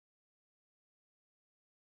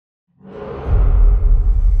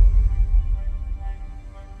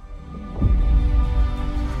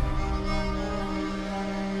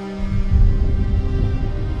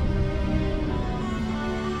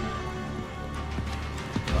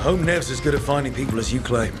hope Nev's as good at finding people as you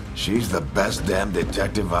claim. She's the best damn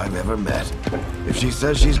detective I've ever met. If she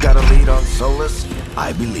says she's got a lead on Solus,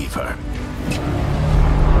 I believe her.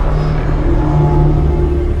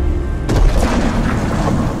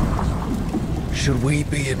 Should we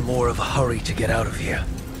be in more of a hurry to get out of here?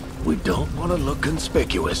 We don't want to look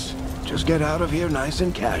conspicuous. Just get out of here nice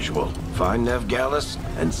and casual. Find Nev Gallus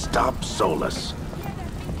and stop Solus.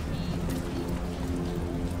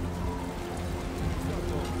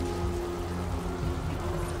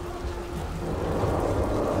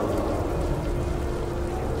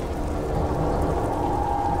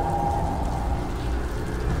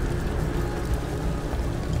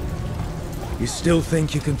 You still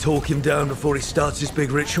think you can talk him down before he starts his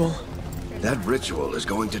big ritual? That ritual is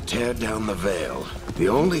going to tear down the Veil. The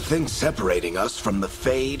only thing separating us from the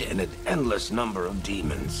Fade and an endless number of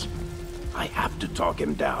demons. I have to talk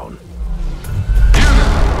him down.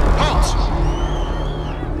 Halt!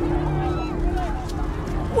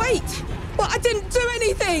 Wait! But I didn't do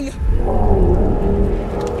anything!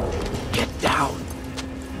 Get down.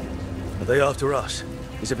 Are they after us?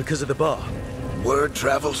 Is it because of the bar? Word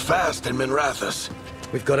travels fast in Minrathous.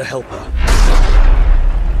 We've got to help her.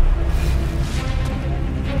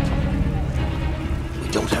 We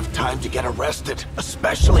don't have time to get arrested,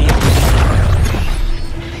 especially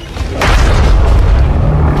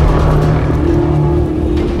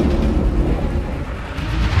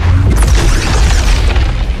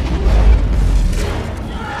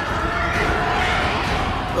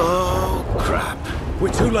Oh, crap.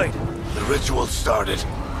 We're too late. The ritual started.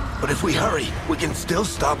 But if we hurry, we can still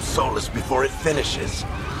stop Solus before it finishes.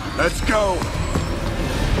 Let's go!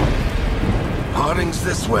 Harding's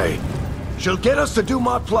this way. She'll get us to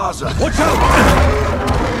Dumont Plaza. Watch out!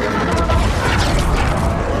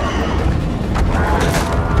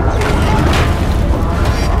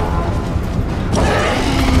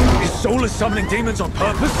 Is Solus summoning demons on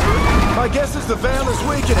purpose? My guess is the Veil is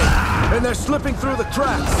weakening, and they're slipping through the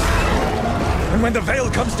cracks. And when the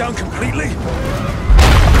Veil comes down completely?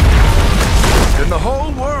 Then the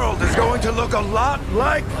whole world is going to look a lot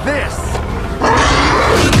like this!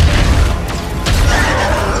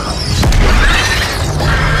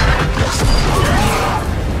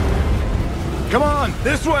 Come on,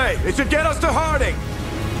 this way! It should get us to Harding!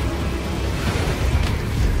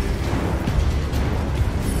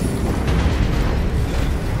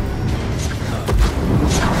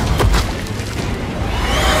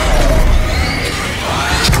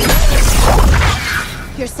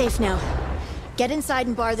 You're safe now. Get inside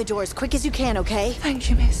and bar the door as quick as you can, okay? Thank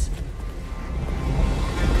you, miss.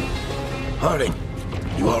 Harding,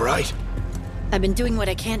 you all right? I've been doing what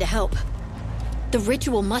I can to help. The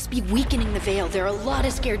ritual must be weakening the Veil. There are a lot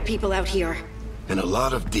of scared people out here. And a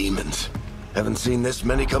lot of demons. Haven't seen this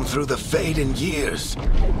many come through the Fade in years.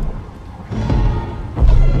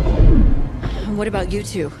 What about you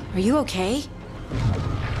two? Are you okay?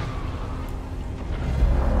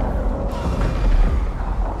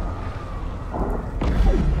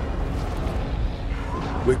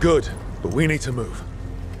 We're good, but we need to move.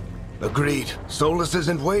 Agreed. Solus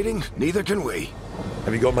isn't waiting, neither can we.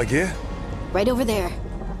 Have you got my gear? Right over there.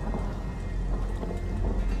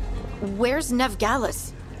 Where's Nev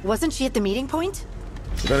Gallus? Wasn't she at the meeting point?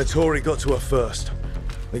 The Venatori got to her first.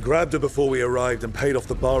 They grabbed her before we arrived and paid off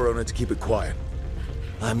the bar owner to keep it quiet.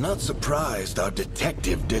 I'm not surprised our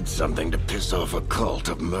detective did something to piss off a cult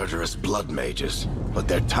of murderous blood mages, but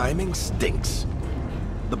their timing stinks.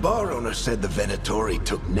 The bar owner said the Venatori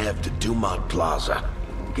took Nev to Dumont Plaza.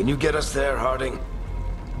 Can you get us there, Harding?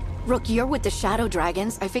 Rook, you're with the Shadow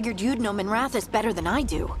Dragons. I figured you'd know Minrathous better than I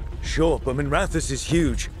do. Sure, but Minrathous is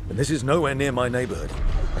huge, and this is nowhere near my neighborhood.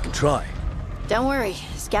 I can try. Don't worry.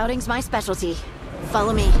 Scouting's my specialty.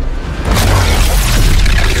 Follow me.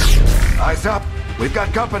 Eyes up! We've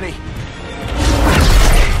got company!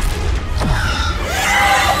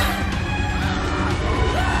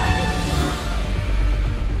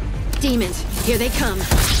 Demons, here they come.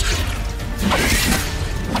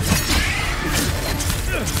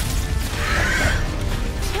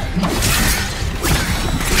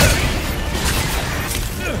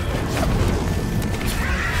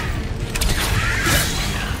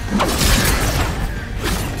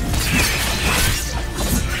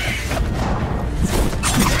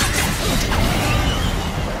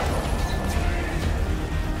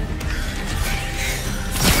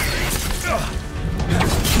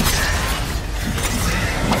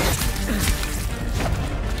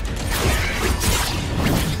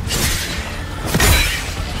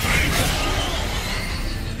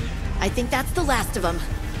 I think that's the last of them.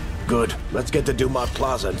 Good. Let's get to Dumont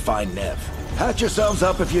Plaza and find Nev. Patch yourselves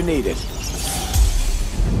up if you need it.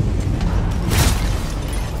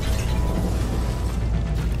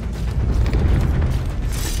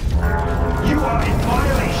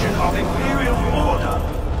 Imperial order!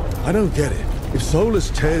 I don't get it. If Solus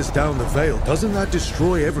tears down the Veil, doesn't that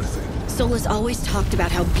destroy everything? Solus always talked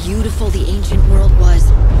about how beautiful the ancient world was.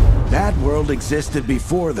 That world existed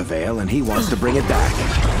before the Veil, and he wants to bring it back.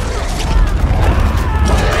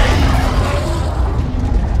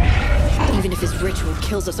 Even if his ritual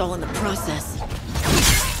kills us all in the process.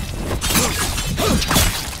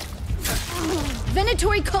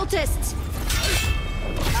 Venatori cultists!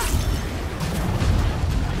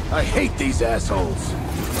 I hate these assholes.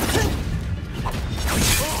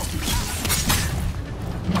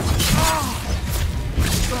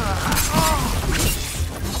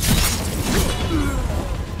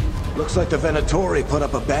 Looks like the Venatori put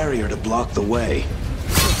up a barrier to block the way.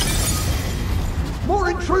 More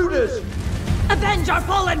intruders! Avenge our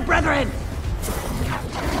fallen brethren!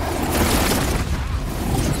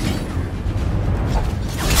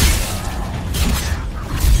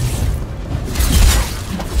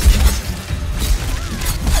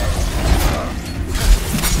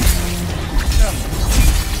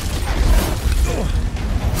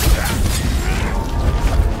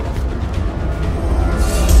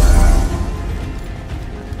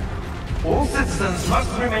 All citizens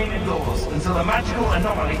must remain indoors until the magical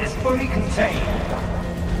anomaly is fully contained.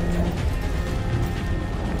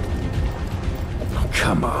 Oh,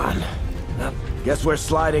 come on. Guess we're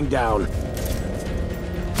sliding down.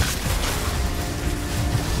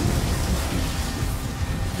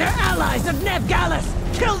 They're allies of Neb Gallus!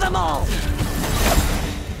 Kill them all!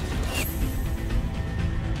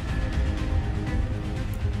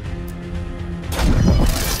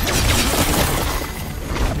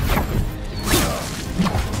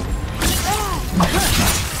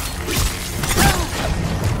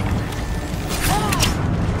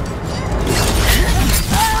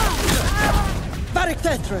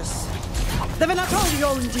 Thedas! The Venatori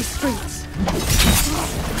own these streets!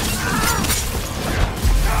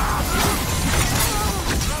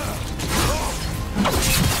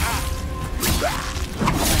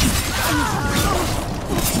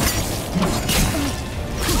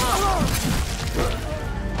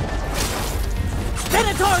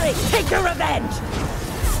 Venatori, take your revenge!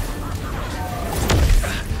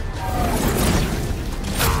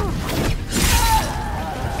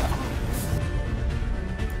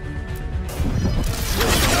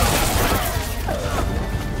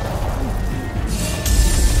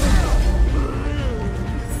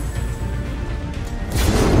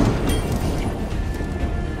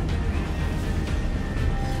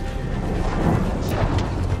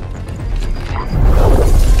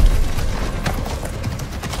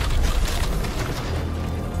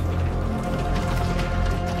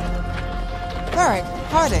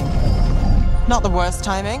 Hiding. Not the worst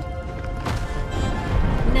timing.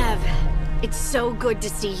 Nev, it's so good to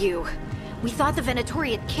see you. We thought the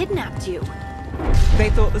Venatori had kidnapped you. They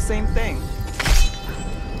thought the same thing.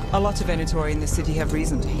 A lot of Venatori in the city have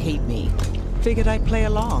reason to hate me. Figured I'd play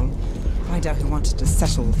along. Find out who wanted to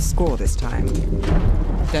settle the score this time.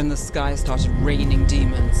 Then the sky started raining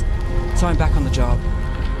demons. So I'm back on the job.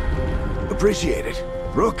 Appreciate it.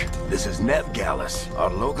 Rook, this is Neb Gallus, our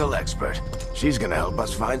local expert. She's gonna help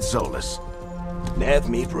us find Solus. Nev,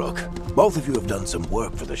 meet Rook. Both of you have done some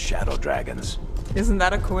work for the Shadow Dragons. Isn't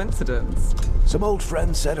that a coincidence? Some old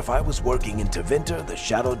friends said if I was working in Tevinter, the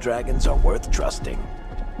Shadow Dragons are worth trusting.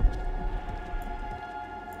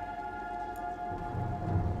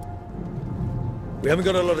 We haven't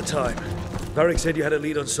got a lot of time. Varric said you had a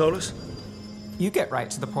lead on Solus? You get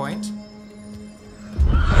right to the point.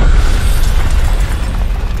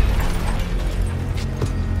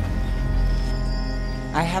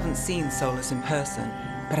 I haven't seen Solus in person,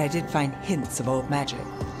 but I did find hints of old magic,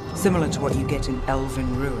 similar to what you get in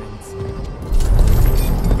elven ruins.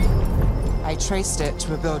 I traced it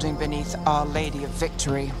to a building beneath Our Lady of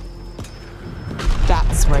Victory.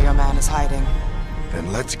 That's where your man is hiding.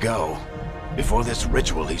 Then let's go. Before this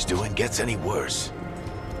ritual he's doing gets any worse.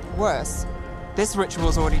 Worse, this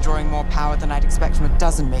ritual's already drawing more power than I'd expect from a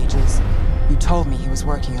dozen mages. You told me he was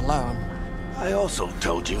working alone. I also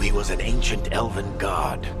told you he was an ancient elven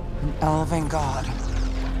god. An elven god.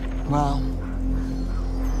 Well,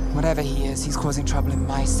 whatever he is, he's causing trouble in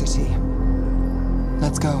my city.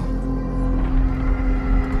 Let's go.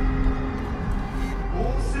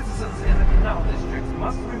 All citizens in the Canal District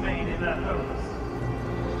must remain in their homes.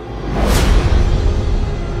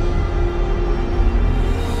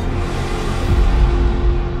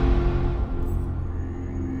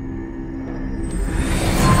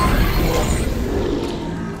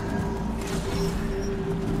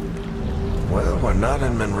 Well, we're not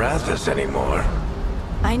in Minrathous anymore.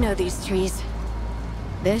 I know these trees.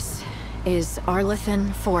 This is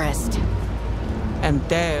Arlethan Forest. And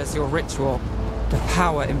there's your ritual. The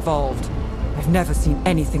power involved. I've never seen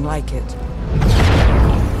anything like it.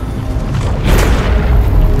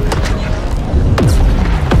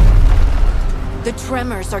 The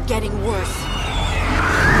tremors are getting worse.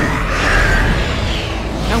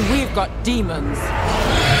 And we've got demons.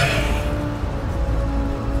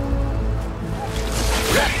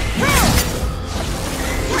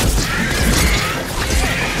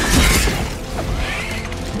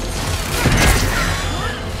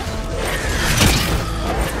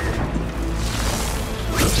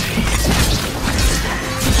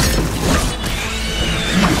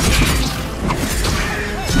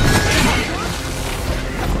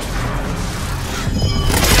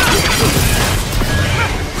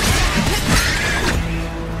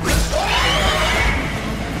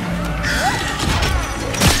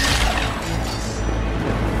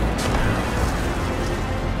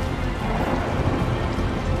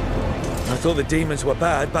 I thought the demons were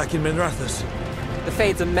bad back in Minrathous. The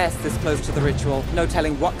Fade's a mess this close to the ritual. No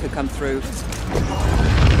telling what could come through.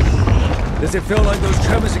 Does it feel like those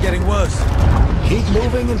tremors are getting worse? Keep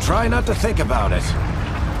moving and try not to think about it.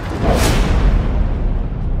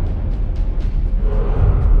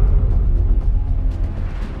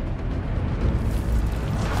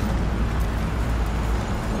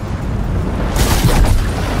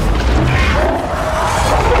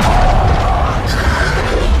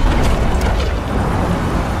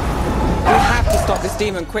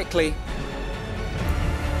 Demon quickly.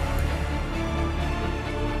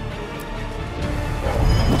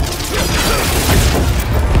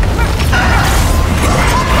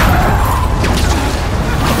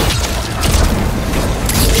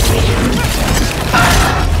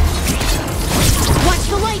 Watch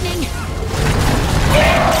the lightning!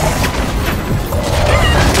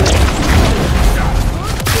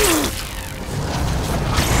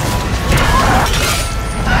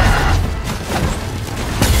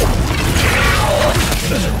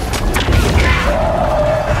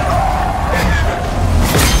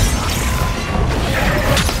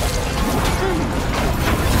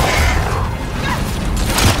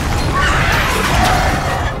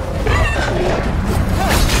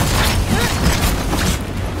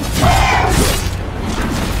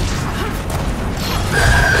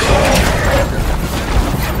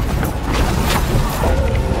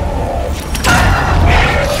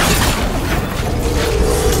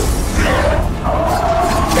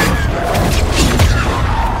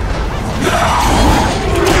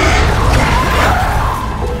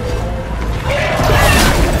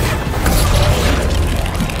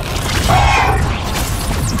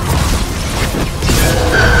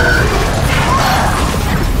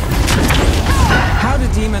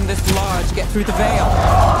 Through the veil.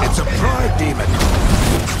 It's a pride demon.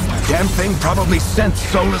 Damn thing probably sensed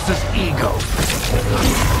Solus's ego.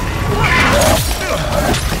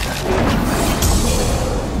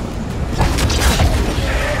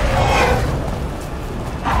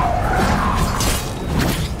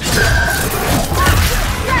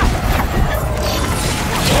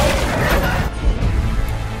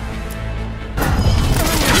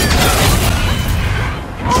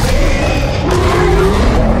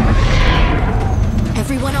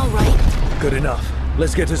 Everyone all right? Good enough.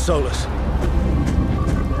 Let's get to Solus.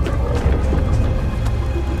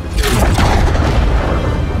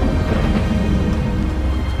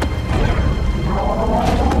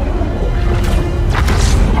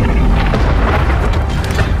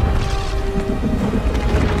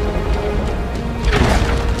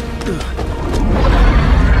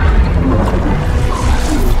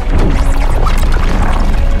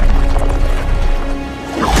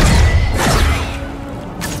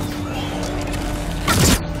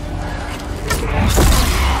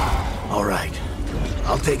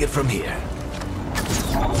 Take it from here.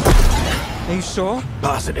 Are you sure?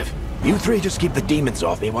 Positive. You three just keep the demons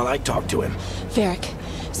off me while I talk to him. Varric,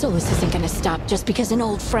 Solus isn't gonna stop just because an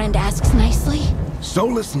old friend asks nicely.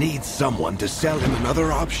 Solus needs someone to sell him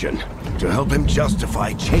another option, to help him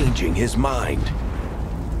justify changing his mind.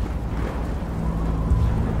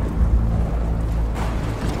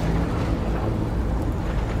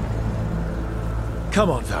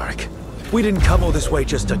 Come on, Varric. We didn't come all this way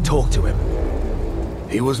just to talk to him.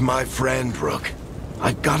 He was my friend, Rook.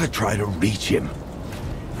 I've gotta try to reach him.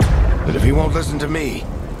 But if he won't listen to me,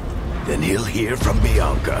 then he'll hear from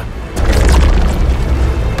Bianca.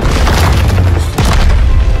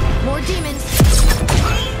 More demons!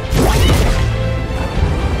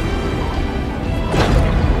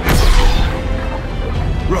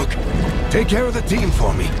 Rook, take care of the team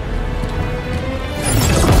for me.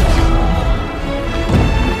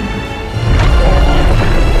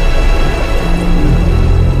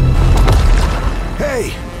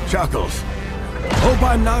 Chuckles. Hope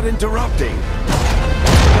I'm not interrupting.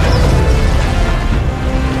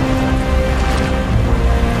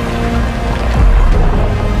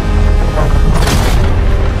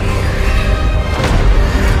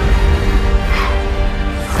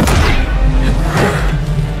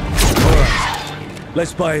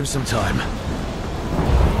 Let's buy him some time.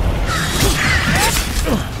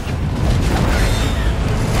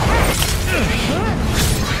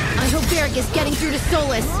 I hope Varric is getting through to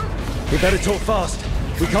Solus. We better talk fast.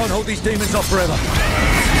 We can't hold these demons off forever.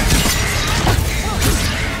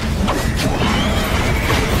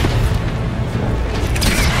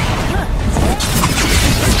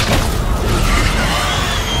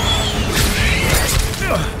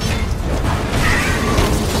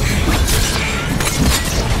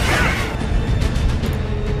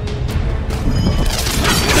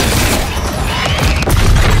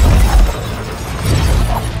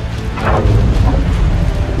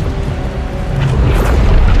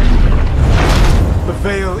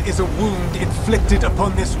 Is a wound inflicted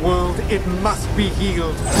upon this world. It must be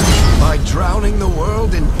healed. By drowning the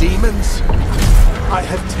world in demons? I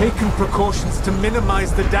have taken precautions to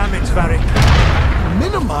minimize the damage, Varric.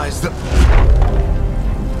 Minimize the...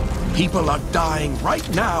 People are dying right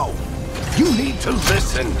now. You need to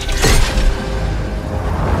listen.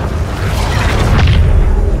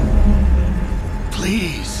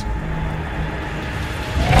 Please.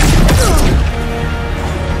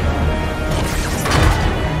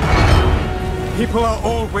 People are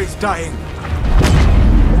always dying.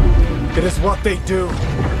 It is what they do.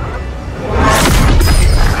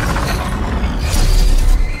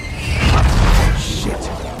 Shit.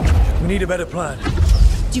 We need a better plan.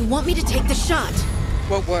 Do you want me to take the shot?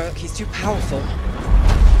 Won't work. He's too powerful.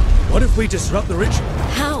 What if we disrupt the ritual?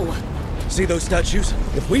 How? See those statues?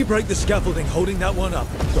 If we break the scaffolding holding that one up,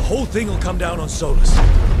 the whole thing will come down on Solus.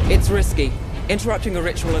 It's risky. Interrupting a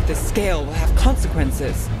ritual of this scale will have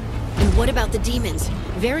consequences. And what about the demons?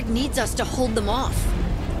 Varric needs us to hold them off.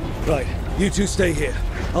 Right. You two stay here.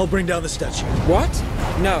 I'll bring down the statue. What?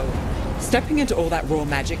 No. Stepping into all that raw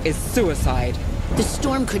magic is suicide. The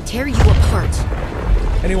storm could tear you apart.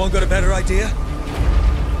 Anyone got a better idea?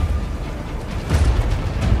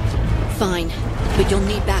 Fine. But you'll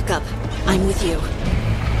need backup. I'm with you.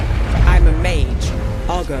 I'm a mage.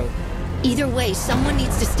 I'll go. Either way, someone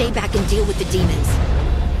needs to stay back and deal with the demons.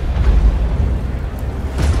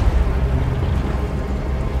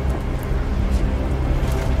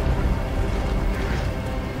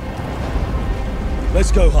 Let's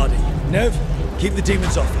go, Hardy. Nev, keep the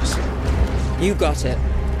demons off us. You got it.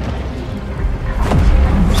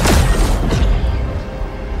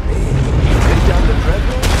 Head down to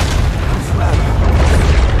Dreadwolf? I'm flattered.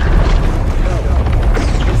 No.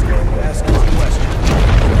 He's going to ask you a question.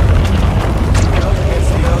 Up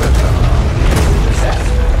against the other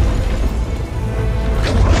disaster.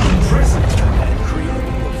 Prison and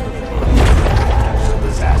creating a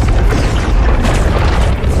disaster.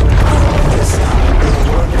 This time, the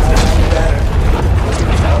work is going to be better.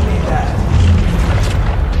 Tell me that.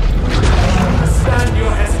 Understand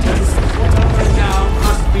your hesitance. What up and down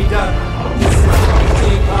must be done. This is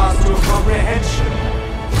being passed to a comprehension.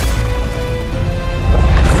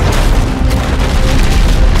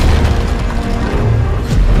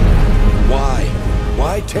 Why?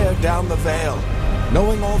 Why tear down the Veil,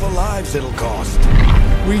 knowing all the lives it'll cost?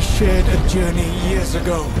 We shared a journey years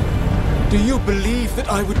ago. Do you believe that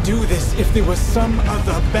I would do this if there was some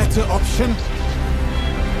other better option?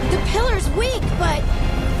 The pillar's weak, but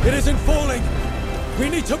It isn't falling! We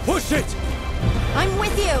need to push it! I'm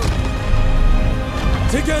with you!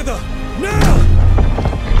 Together! Now!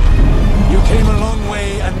 You came a long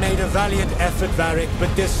way and made a valiant effort, Varric,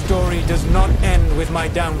 but this story does not end with my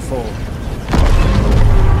downfall.